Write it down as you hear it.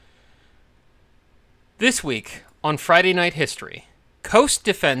This week on Friday Night History, Coast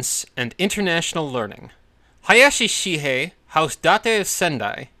Defense and International Learning, Hayashi Shihei, House Date of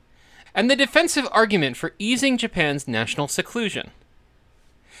Sendai, and the defensive argument for easing Japan's national seclusion.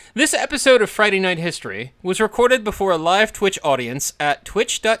 This episode of Friday Night History was recorded before a live Twitch audience at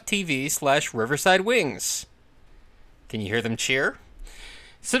twitch.tv/riversidewings. Can you hear them cheer?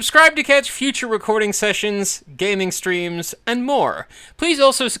 Subscribe to catch future recording sessions, gaming streams, and more. Please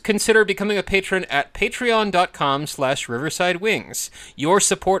also consider becoming a patron at patreon.com/riversidewings. Your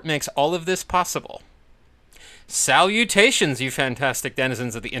support makes all of this possible. Salutations, you fantastic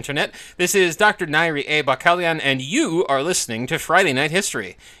denizens of the internet. This is Dr. Nairi A. Bakalian, and you are listening to Friday Night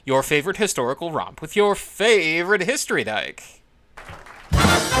History, your favorite historical romp with your favorite history dyke.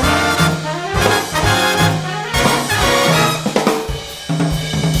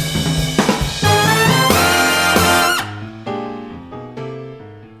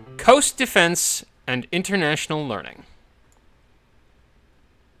 Coast Defense and International Learning.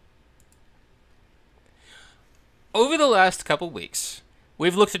 Over the last couple weeks,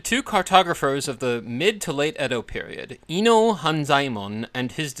 we've looked at two cartographers of the mid to late Edo period, Ino Hanzaemon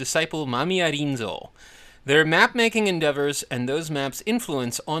and his disciple Mamiya Rinzo, their map-making endeavors and those maps'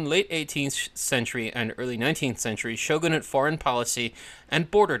 influence on late 18th century and early 19th century shogunate foreign policy and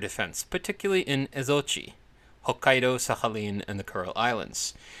border defense, particularly in Ezochi, Hokkaido, Sakhalin, and the Kuril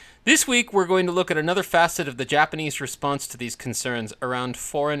Islands. This week, we're going to look at another facet of the Japanese response to these concerns around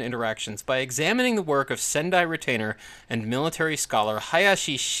foreign interactions by examining the work of Sendai retainer and military scholar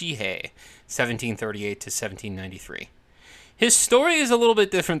Hayashi Shihei, 1738 to 1793. His story is a little bit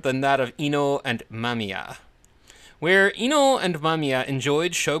different than that of Ino and Mamiya. Where Ino and Mamiya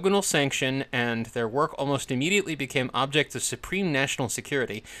enjoyed shogunal sanction and their work almost immediately became objects of supreme national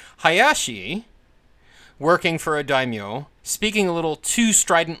security, Hayashi, working for a daimyo, speaking a little too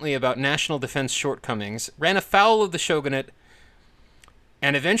stridently about national defense shortcomings, ran afoul of the shogunate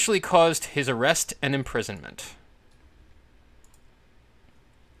and eventually caused his arrest and imprisonment.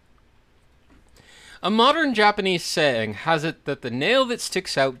 A modern Japanese saying has it that the nail that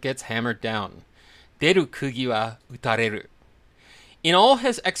sticks out gets hammered down. Deru kugi wa utareru. In all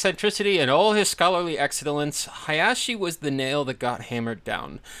his eccentricity and all his scholarly excellence, Hayashi was the nail that got hammered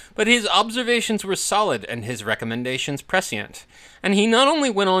down. But his observations were solid and his recommendations prescient. And he not only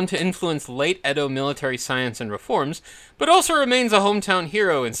went on to influence late Edo military science and reforms, but also remains a hometown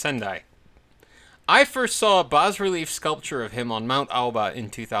hero in Sendai. I first saw a bas-relief sculpture of him on Mount Aoba in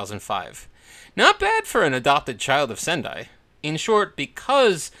 2005. Not bad for an adopted child of Sendai. In short,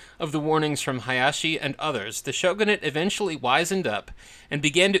 because of the warnings from Hayashi and others, the shogunate eventually wisened up and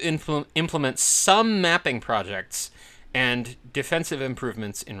began to implement some mapping projects and defensive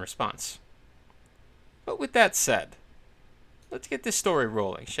improvements in response. But with that said, let's get this story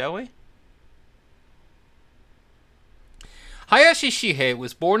rolling, shall we? Hayashi Shihei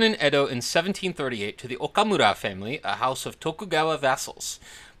was born in Edo in 1738 to the Okamura family, a house of Tokugawa vassals.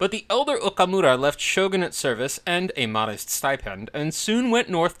 But the elder Okamura left shogunate service and a modest stipend, and soon went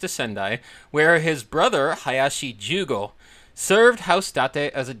north to Sendai, where his brother, Hayashi Jugo, served House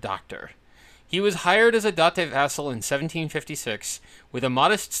Date as a doctor. He was hired as a Date vassal in 1756, with a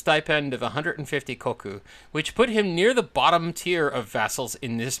modest stipend of 150 koku, which put him near the bottom tier of vassals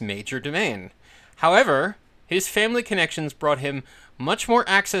in this major domain. However, his family connections brought him much more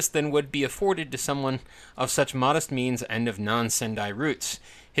access than would be afforded to someone of such modest means and of non-Sendai roots.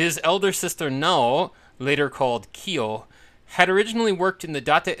 His elder sister Nao, later called Kyo, had originally worked in the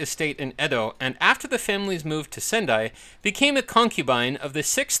Date estate in Edo, and after the family's move to Sendai, became a concubine of the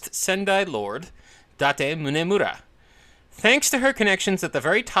 6th Sendai lord, Date Munemura. Thanks to her connections at the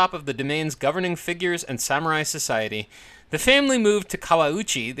very top of the domain's governing figures and samurai society, the family moved to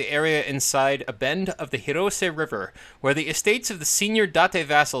Kawauchi, the area inside a bend of the Hirose River, where the estates of the senior Date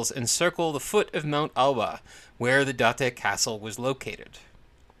vassals encircle the foot of Mount Aoba, where the Date castle was located.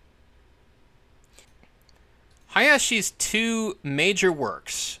 Hayashi's two major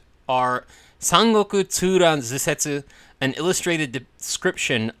works are Sangoku Tsuran Zusetsu, an illustrated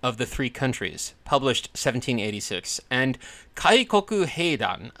description of the three countries, published 1786, and Kaikoku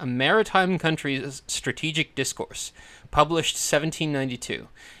Heidan, a maritime country's strategic discourse, published 1792.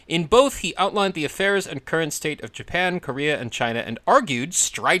 In both, he outlined the affairs and current state of Japan, Korea, and China, and argued,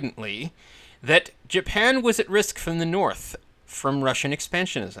 stridently, that Japan was at risk from the north, from Russian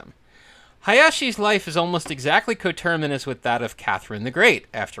expansionism. Hayashi's life is almost exactly coterminous with that of Catherine the Great,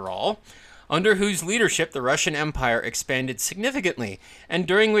 after all, under whose leadership the Russian Empire expanded significantly, and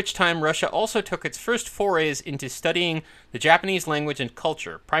during which time Russia also took its first forays into studying the Japanese language and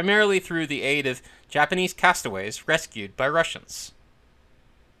culture, primarily through the aid of Japanese castaways rescued by Russians.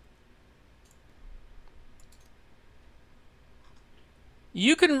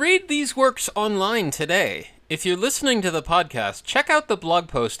 You can read these works online today. If you're listening to the podcast, check out the blog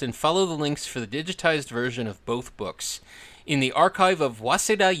post and follow the links for the digitized version of both books in the archive of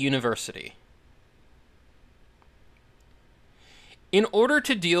Waseda University. In order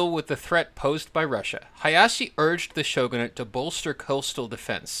to deal with the threat posed by Russia, Hayashi urged the shogunate to bolster coastal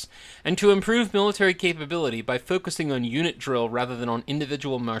defense and to improve military capability by focusing on unit drill rather than on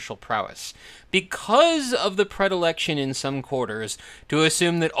individual martial prowess. Because of the predilection in some quarters to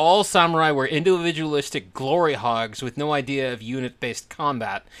assume that all samurai were individualistic glory hogs with no idea of unit-based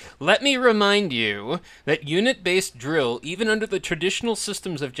combat, let me remind you that unit-based drill, even under the traditional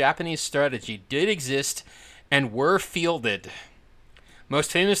systems of Japanese strategy, did exist and were fielded. Most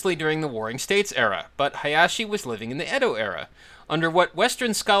famously during the Warring States era, but Hayashi was living in the Edo era, under what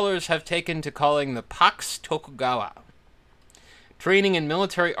Western scholars have taken to calling the Pax Tokugawa. Training in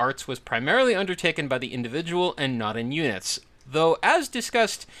military arts was primarily undertaken by the individual and not in units, though as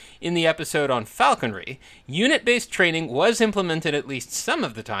discussed in the episode on falconry, unit-based training was implemented at least some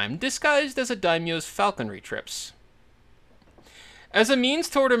of the time, disguised as a daimyo's falconry trips. As a means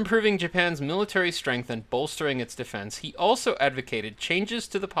toward improving Japan's military strength and bolstering its defense, he also advocated changes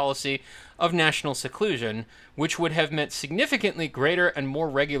to the policy of national seclusion, which would have meant significantly greater and more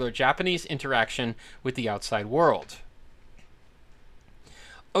regular Japanese interaction with the outside world.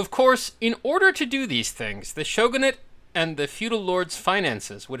 Of course, in order to do these things, the shogunate and the feudal lord's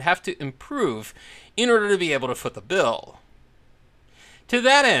finances would have to improve in order to be able to foot the bill. To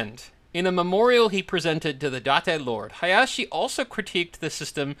that end, in a memorial he presented to the Date Lord, Hayashi also critiqued the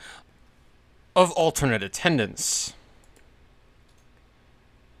system of alternate attendance,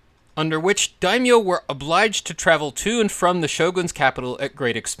 under which daimyo were obliged to travel to and from the shogun's capital at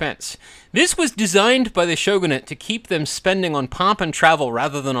great expense. This was designed by the shogunate to keep them spending on pomp and travel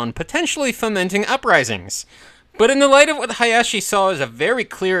rather than on potentially fomenting uprisings. But in the light of what Hayashi saw as a very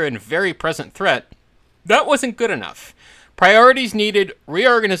clear and very present threat, that wasn't good enough. Priorities needed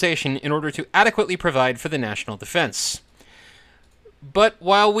reorganization in order to adequately provide for the national defense. But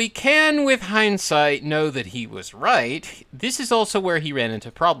while we can, with hindsight, know that he was right, this is also where he ran into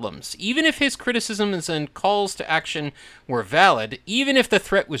problems. Even if his criticisms and calls to action were valid, even if the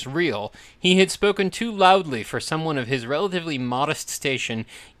threat was real, he had spoken too loudly for someone of his relatively modest station,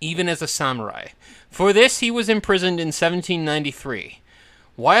 even as a samurai. For this, he was imprisoned in 1793.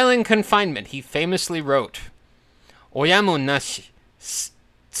 While in confinement, he famously wrote, "Oya mo nashi,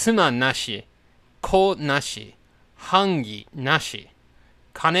 tsuma nashi, ko nashi, hangi nashi,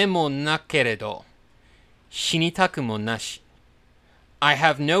 kane mo nakeredo, shinitaku mo nashi." I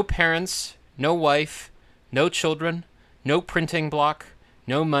have no parents, no wife, no children, no printing block,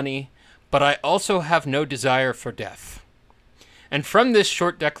 no money, but I also have no desire for death. And from this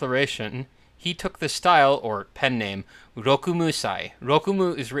short declaration, he took the style, or pen name, Rokumusai.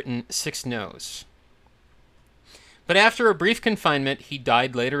 Rokumu is written 6 no's. But after a brief confinement, he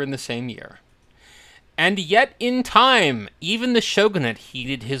died later in the same year. And yet in time, even the shogunate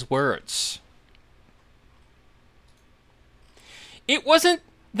heeded his words. It wasn't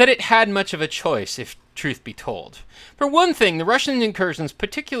that it had much of a choice, if truth be told. For one thing, the Russian incursions,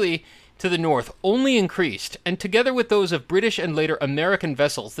 particularly to the north, only increased, and together with those of British and later American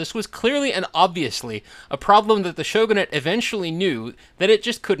vessels, this was clearly and obviously a problem that the shogunate eventually knew that it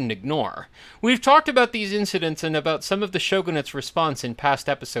just couldn't ignore. We've talked about these incidents and about some of the shogunate's response in past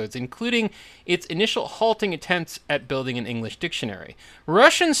episodes, including its initial halting attempts at building an English dictionary.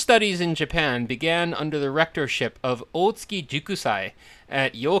 Russian studies in Japan began under the rectorship of Otsuki Jukusai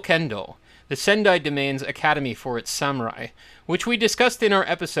at Yokendo, the Sendai Domain's academy for its samurai, which we discussed in our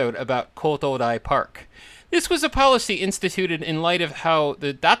episode about Kotodai Park. This was a policy instituted in light of how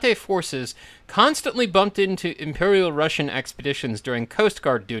the Date forces constantly bumped into Imperial Russian expeditions during Coast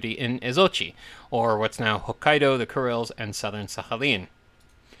Guard duty in Ezochi, or what's now Hokkaido, the Kurils, and southern Sakhalin.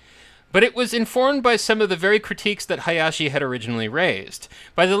 But it was informed by some of the very critiques that Hayashi had originally raised.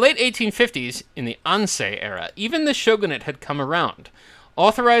 By the late 1850s, in the Ansei era, even the shogunate had come around,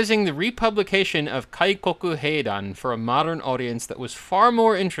 authorizing the republication of Kaikoku Heidan for a modern audience that was far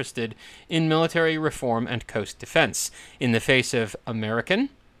more interested in military reform and coast defense, in the face of American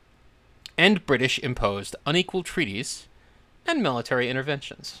and British-imposed unequal treaties and military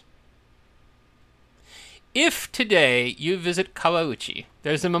interventions. If today you visit Kawauchi,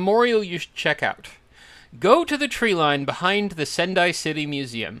 there's a memorial you should check out. Go to the tree line behind the Sendai City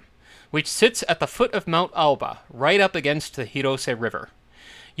Museum, which sits at the foot of Mount Aoba, right up against the Hirose River.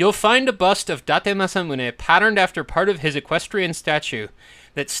 You'll find a bust of Date Masamune patterned after part of his equestrian statue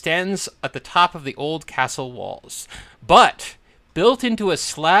that stands at the top of the old castle walls. But Built into a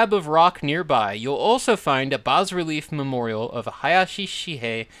slab of rock nearby, you'll also find a bas-relief memorial of Hayashi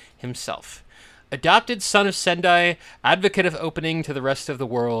Shihei himself. Adopted son of Sendai, advocate of opening to the rest of the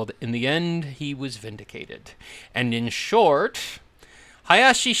world, in the end, he was vindicated. And in short,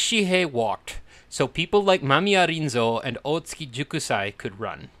 Hayashi Shihei walked, so people like Mamiya Rinzo and Otsuki Jukusai could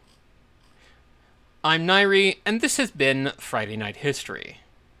run. I'm Nairi, and this has been Friday Night History.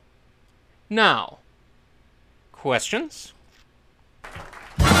 Now, questions?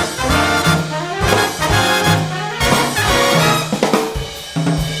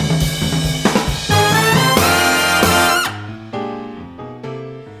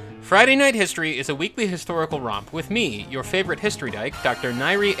 Friday Night History is a weekly historical romp with me, your favorite history dyke, Dr.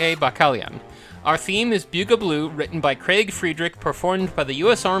 Nairi A. Bakalian. Our theme is Buga Blue, written by Craig Friedrich, performed by the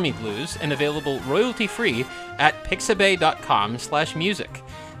U.S. Army Blues, and available royalty-free at pixabay.com/music.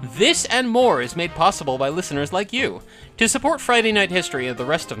 This and more is made possible by listeners like you. To support Friday Night History and the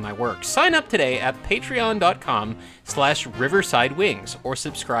rest of my work, sign up today at patreon.com/riversidewings or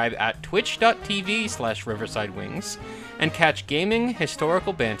subscribe at twitch.tv/riversidewings and catch gaming,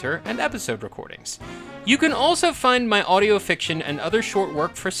 historical banter, and episode recordings. You can also find my audio fiction and other short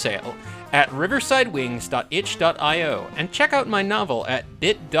work for sale at riversidewings.itch.io and check out my novel at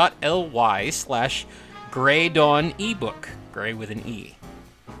bit.ly/graydawnebook, gray with an E.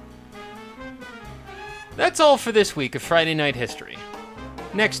 That's all for this week of Friday Night History.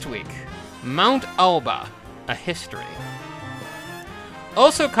 Next week, Mount Aoba, a history.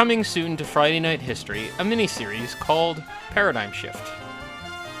 Also coming soon to Friday Night History, a miniseries called Paradigm Shift.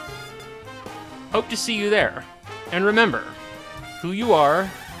 Hope to see you there. And remember, who you are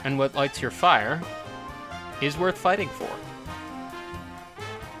and what lights your fire is worth fighting for.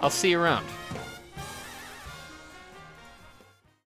 I'll see you around.